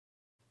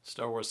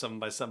Star Wars 7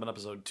 by 7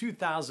 episode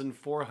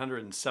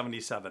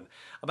 2477.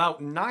 About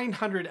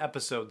 900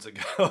 episodes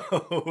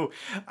ago,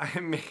 I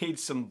made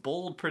some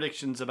bold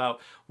predictions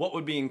about what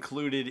would be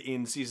included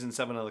in Season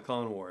 7 of the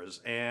Clone Wars.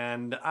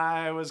 And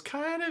I was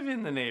kind of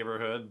in the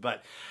neighborhood,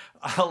 but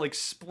I'll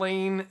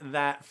explain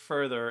that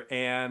further.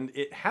 And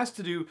it has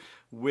to do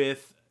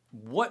with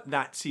what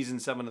that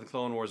Season 7 of the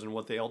Clone Wars and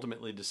what they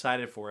ultimately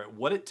decided for it,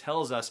 what it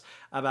tells us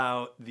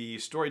about the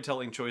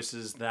storytelling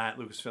choices that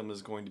Lucasfilm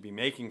is going to be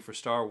making for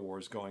Star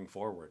Wars going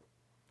forward.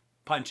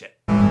 Punch it.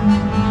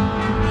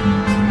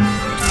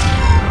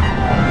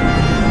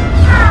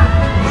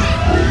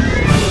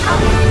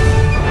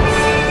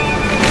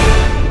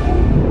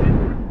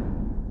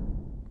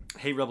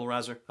 Hey Rebel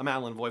Rouser, I'm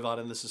Alan Voivod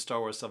and this is Star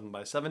Wars 7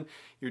 by 7,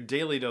 your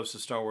daily dose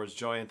of Star Wars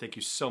joy, and thank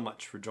you so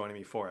much for joining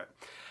me for it.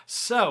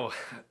 So,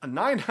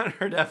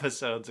 900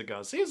 episodes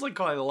ago, seems like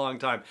quite a long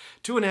time,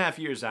 2.5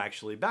 years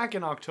actually, back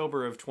in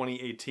October of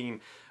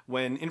 2018,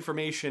 when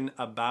information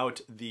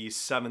about the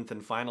 7th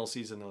and final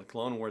season of the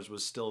Clone Wars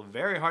was still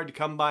very hard to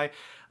come by,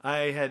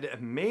 I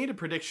had made a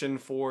prediction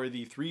for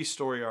the 3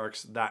 story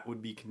arcs that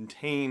would be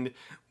contained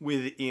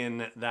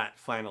within that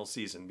final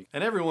season.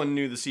 And everyone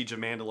knew the Siege of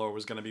Mandalore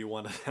was going to be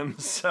one of them,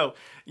 so,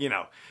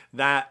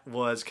 that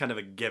was kind of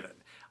a given.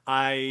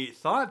 I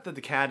thought that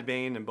the Cad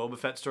Bane and Boba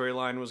Fett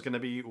storyline was going to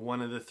be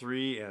one of the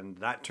 3, and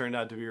that turned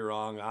out to be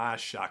wrong. Ah,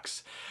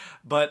 shucks.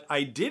 But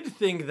I did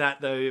think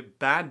that the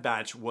Bad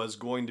Batch was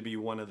going to be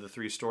one of the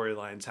 3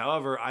 storylines.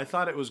 However, I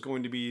thought it was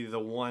going to be the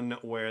one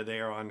where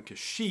they are on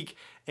Kashyyyk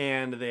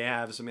and they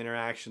have some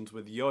interactions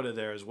with Yoda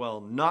there as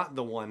well, not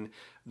the one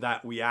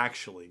that we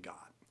actually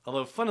got.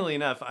 Although, funnily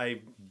enough,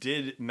 I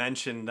did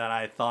mention that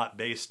I thought,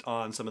 based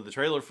on some of the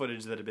trailer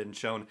footage that had been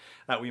shown,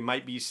 that we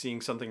might be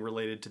seeing something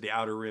related to the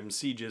Outer Rim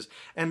sieges.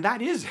 And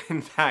that is,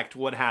 in fact,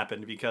 what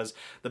happened, because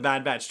the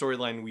Bad Batch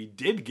storyline we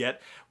did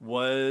get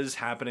was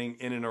happening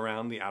in and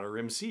around the Outer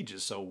Rim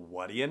sieges. So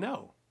what do you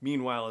know?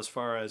 Meanwhile, as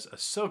far as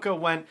Ahsoka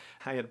went,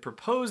 I had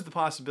proposed the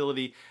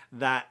possibility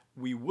that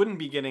we wouldn't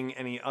be getting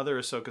any other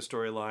Ahsoka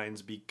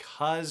storylines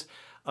because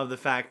of the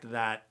fact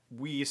that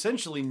we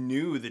essentially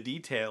knew the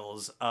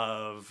details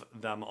of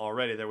them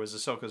already. There was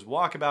Ahsoka's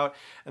Walkabout,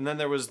 and then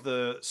there was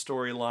the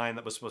storyline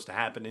that was supposed to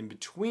happen in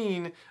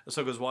between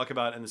Ahsoka's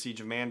Walkabout and the Siege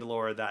of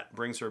Mandalore that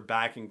brings her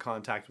back in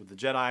contact with the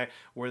Jedi,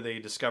 where they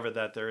discover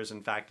that there is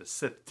in fact a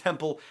Sith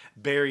temple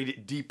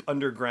buried deep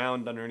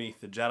underground underneath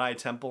the Jedi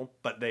temple,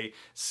 but they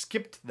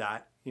skipped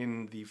that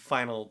in the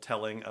final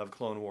telling of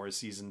Clone Wars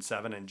Season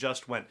 7 and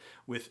just went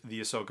with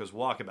the Ahsoka's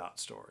Walkabout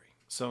story.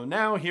 So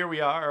now here we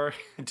are,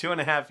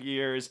 2.5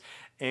 years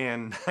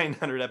and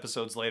 900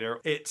 episodes later.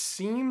 It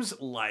seems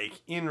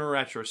like, in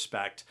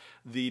retrospect,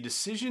 the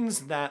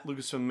decisions that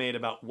Lucasfilm made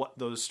about what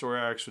those story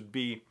arcs would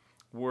be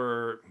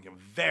were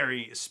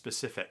very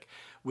specific.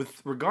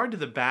 With regard to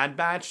the Bad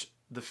Batch,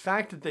 the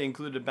fact that they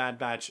included a Bad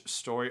Batch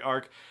story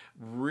arc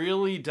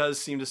really does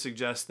seem to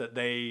suggest that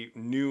they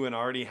knew and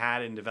already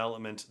had in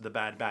development the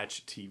Bad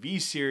Batch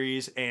TV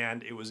series,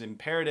 and it was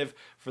imperative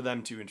for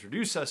them to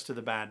introduce us to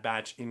the Bad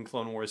Batch in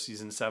Clone Wars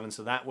Season 7,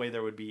 so that way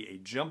there would be a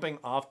jumping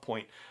off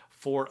point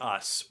for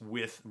us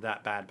with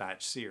that Bad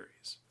Batch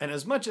series. And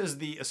as much as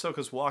the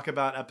Ahsoka's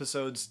Walkabout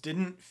episodes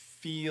didn't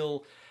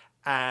feel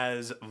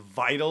as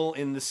vital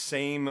in the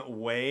same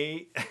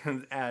way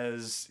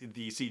as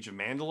the Siege of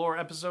Mandalore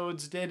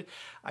episodes did,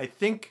 I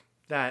think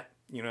that,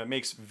 it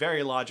makes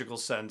very logical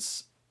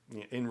sense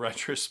in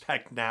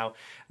retrospect now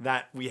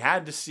that we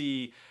had to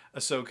see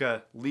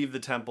Ahsoka leave the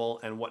temple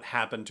and what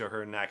happened to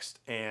her next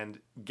and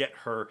get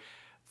her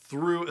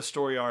through a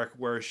story arc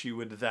where she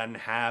would then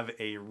have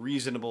a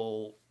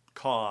reasonable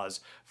cause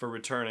for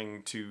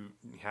returning to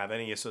have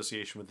any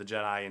association with the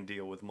Jedi and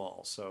deal with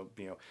Maul. So,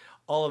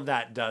 all of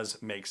that does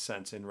make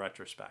sense in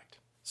retrospect.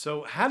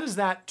 So how does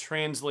that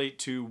translate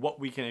to what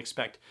we can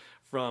expect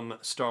from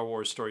Star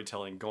Wars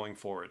storytelling going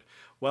forward?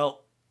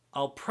 Well,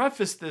 I'll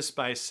preface this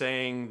by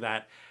saying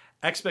that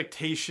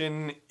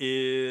expectation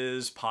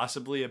is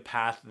possibly a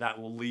path that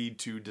will lead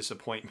to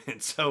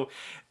disappointment. So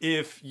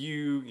if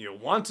you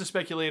want to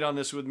speculate on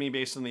this with me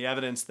based on the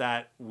evidence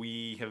that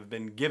we have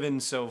been given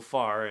so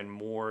far and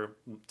more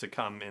to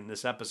come in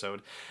this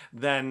episode,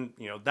 then,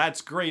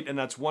 that's great and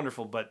that's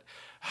wonderful. But,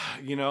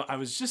 I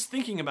was just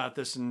thinking about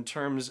this in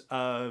terms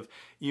of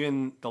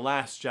even The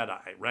Last Jedi,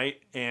 right?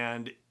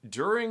 And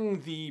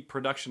during the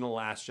production of The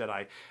Last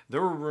Jedi,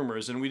 there were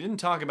rumors, and we didn't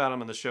talk about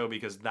them on the show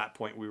because at that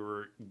point we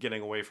were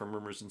getting away from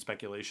rumors and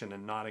speculation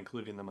and not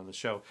including them on the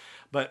show.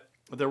 But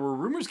there were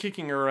rumors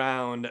kicking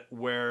around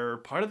where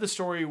part of the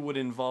story would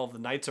involve the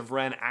Knights of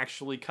Ren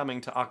actually coming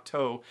to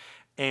Ahch-To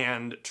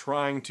and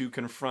trying to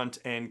confront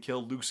and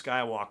kill Luke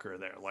Skywalker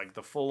there, like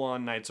the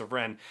full-on Knights of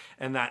Ren,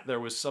 and that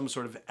there was some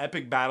sort of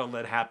epic battle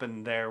that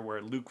happened there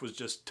where Luke was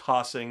just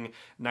tossing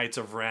Knights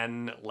of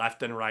Ren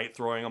left and right,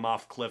 throwing them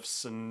off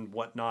cliffs and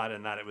whatnot,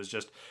 and that it was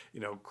just,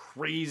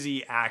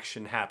 crazy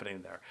action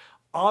happening there.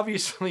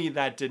 Obviously,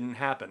 that didn't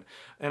happen.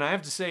 And I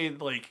have to say,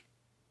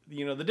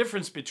 the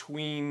difference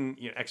between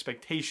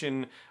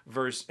expectation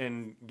versus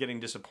and getting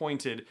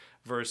disappointed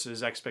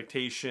versus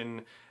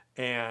expectation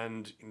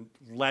and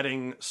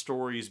letting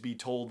stories be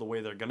told the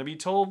way they're going to be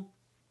told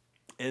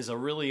is a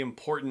really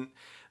important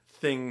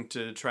thing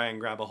to try and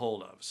grab a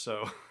hold of.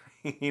 So,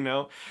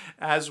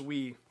 as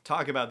we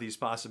talk about these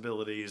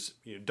possibilities,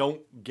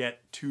 don't get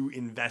too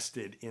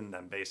invested in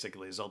them,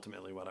 basically, is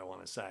ultimately what I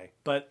want to say.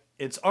 But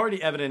it's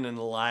already evident in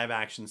the live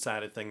action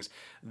side of things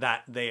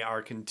that they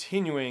are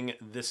continuing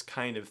this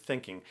kind of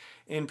thinking.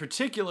 In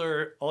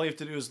particular, all you have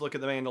to do is look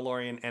at The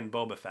Mandalorian and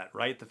Boba Fett,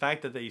 right? The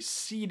fact that they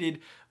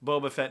seeded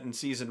Boba Fett in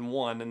season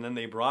 1 and then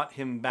they brought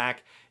him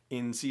back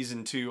in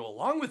season 2,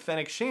 along with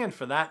Fennec Shand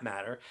for that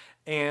matter,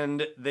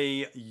 and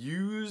they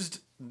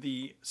used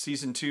the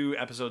season 2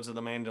 episodes of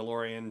The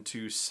Mandalorian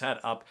to set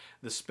up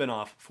the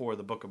spin-off for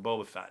the Book of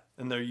Boba Fett.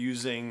 And they're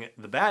using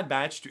The Bad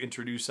Batch to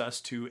introduce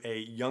us to a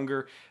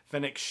younger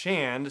Fennec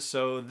Shand,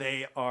 so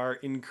they are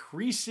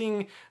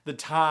increasing the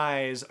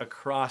ties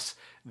across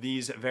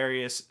these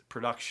various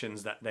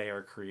productions that they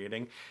are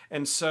creating.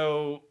 And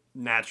so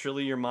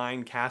naturally your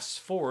mind casts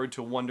forward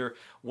to wonder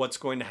what's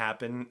going to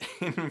happen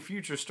in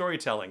future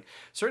storytelling.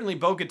 Certainly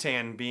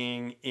Bo-Katan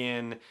being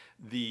in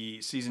the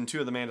season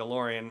 2 of The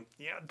Mandalorian,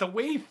 the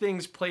way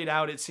things played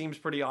out, it seems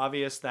pretty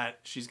obvious that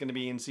she's going to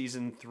be in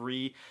season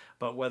 3,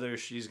 but whether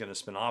she's going to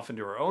spin off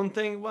into her own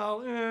thing,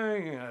 well,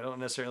 I don't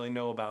necessarily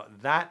know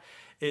about that.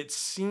 It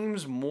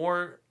seems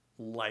more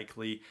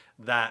likely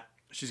that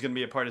she's going to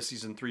be a part of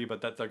season 3,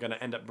 but that they're going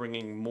to end up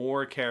bringing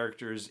more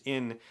characters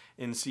in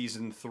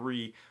season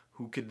 3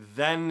 who could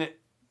then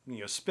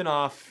spin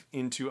off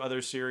into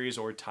other series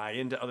or tie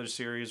into other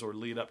series or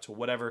lead up to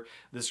whatever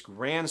this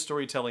grand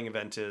storytelling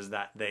event is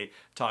that they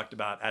talked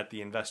about at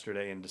the Investor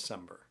Day in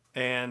December.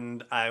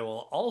 And I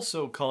will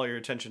also call your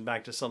attention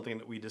back to something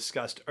that we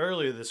discussed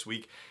earlier this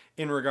week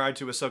in regard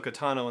to Ahsoka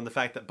Tano and the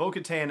fact that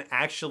Bo-Katan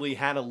actually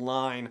had a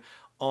line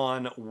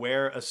on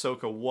where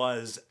Ahsoka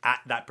was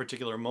at that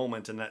particular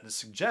moment, and that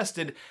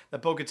suggested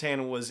that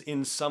Bo-Katan was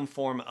in some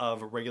form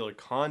of regular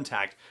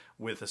contact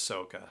with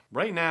Ahsoka.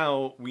 Right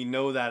now, we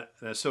know that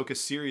an Ahsoka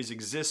series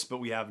exists, but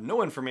we have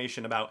no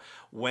information about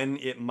when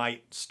it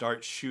might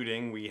start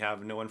shooting. We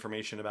have no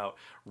information about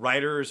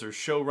writers or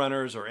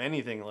showrunners or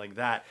anything like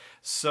that.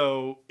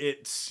 So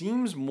it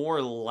seems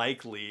more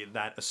likely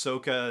that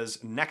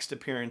Ahsoka's next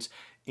appearance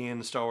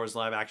in Star Wars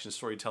live action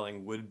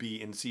storytelling would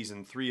be in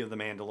season 3 of The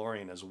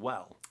Mandalorian as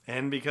well.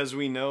 And because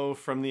we know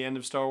from the end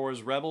of Star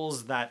Wars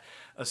Rebels that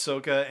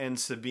Ahsoka and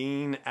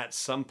Sabine at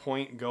some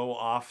point go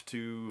off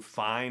to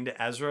find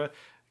Ezra,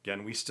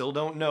 again, we still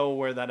don't know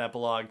where that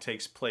epilogue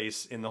takes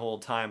place in the whole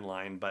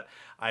timeline, but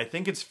I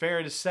think it's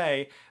fair to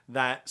say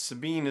that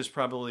Sabine is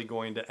probably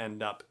going to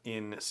end up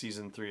in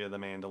season 3 of The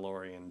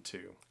Mandalorian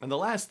too. And the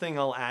last thing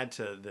I'll add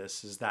to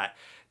this is that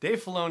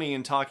Dave Filoni,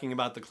 in talking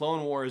about the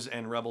Clone Wars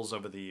and Rebels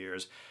over the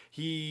years,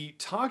 he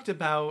talked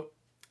about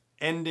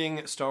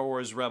ending Star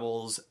Wars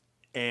Rebels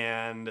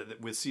and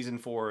with season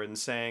 4 and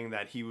saying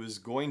that he was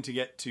going to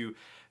get to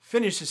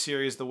finish the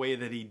series the way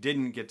that he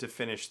didn't get to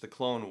finish the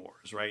Clone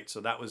Wars, right? So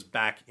that was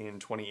back in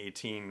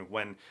 2018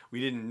 when we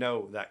didn't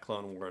know that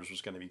Clone Wars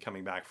was going to be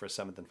coming back for a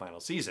 7th and final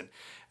season.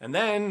 And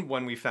then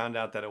when we found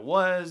out that it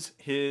was,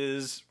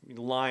 his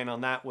line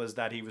on that was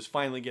that he was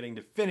finally getting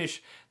to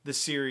finish the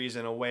series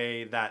in a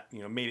way that,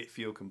 made it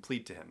feel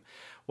complete to him.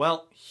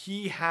 Well,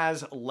 he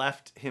has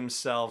left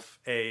himself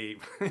a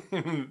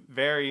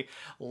very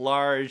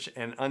large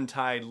and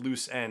untied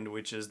loose end,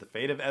 which is the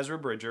fate of Ezra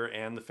Bridger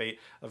and the fate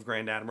of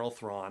Grand Admiral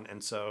Thrawn.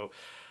 And so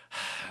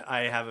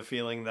I have a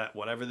feeling that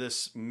whatever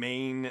this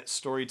main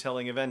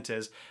storytelling event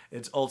is,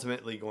 it's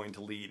ultimately going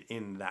to lead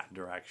in that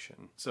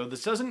direction. So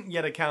this doesn't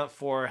yet account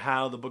for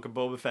how the Book of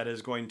Boba Fett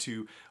is going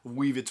to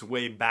weave its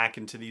way back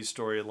into these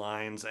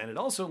storylines, and it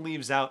also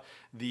leaves out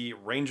the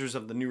Rangers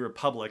of the New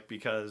Republic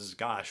because,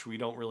 gosh, we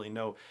don't really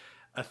know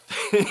a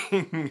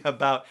thing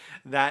about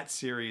that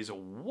series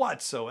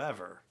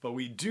whatsoever. But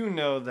we do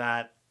know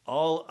that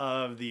all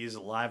of these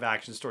live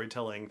action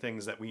storytelling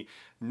things that we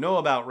know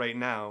about right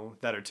now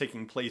that are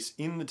taking place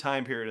in the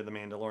time period of The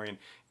Mandalorian,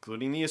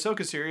 including the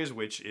Ahsoka series,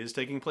 which is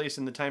taking place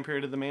in the time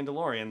period of The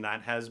Mandalorian,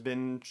 that has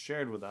been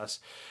shared with us.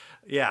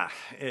 Yeah,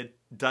 it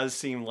does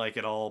seem like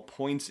it all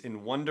points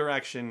in one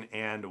direction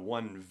and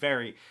one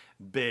very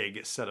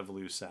big set of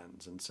loose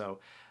ends. And so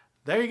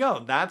there you go.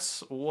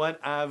 That's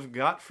what I've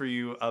got for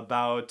you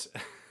about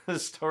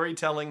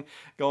storytelling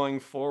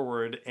going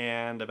forward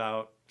and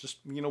about just,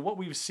 what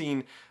we've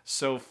seen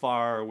so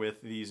far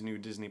with these new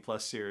Disney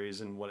Plus series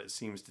and what it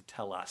seems to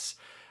tell us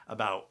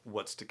about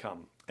what's to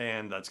come.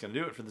 And that's going to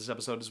do it for this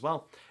episode as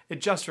well. It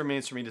just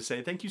remains for me to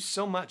say thank you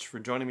so much for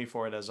joining me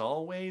for it as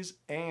always,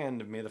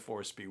 and may the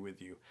Force be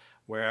with you,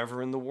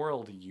 wherever in the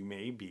world you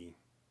may be.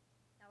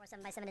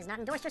 7x7 is not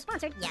endorsed or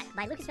sponsored yet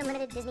by Lucasfilm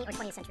Limited, Disney, or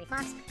 20th Century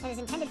Fox, and is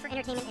intended for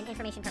entertainment and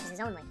information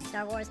purposes only.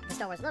 Star Wars, the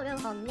Star Wars logo,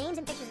 all names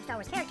and pictures of Star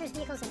Wars characters,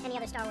 vehicles, and any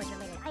other Star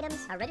Wars-related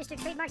items are registered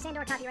trademarks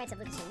and/or copyrights of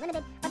Lucasfilm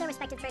Limited, or their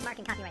respective trademark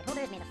and copyright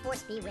holders. May the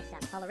Force be with them.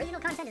 All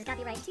original content is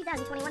copyright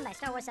 2021 by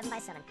Star Wars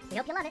 7x7. We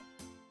hope you love it.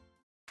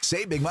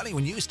 Save big money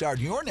when you start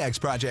your next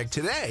project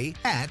today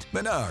at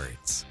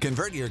Menards.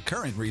 Convert your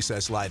current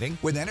recessed lighting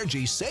with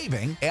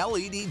energy-saving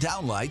LED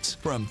downlights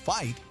from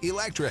Fight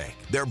Electric.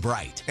 They're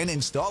bright and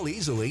install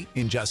easily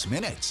in just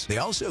minutes. They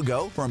also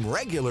go from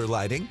regular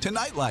lighting to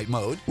nightlight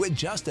mode with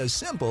just a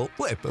simple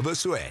flip of a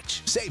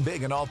switch. Save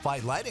big on all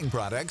Fight lighting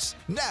products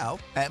now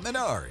at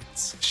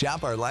Menards.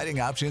 Shop our lighting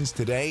options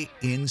today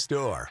in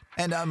store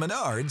and on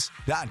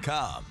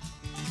Menards.com.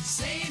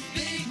 Save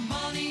big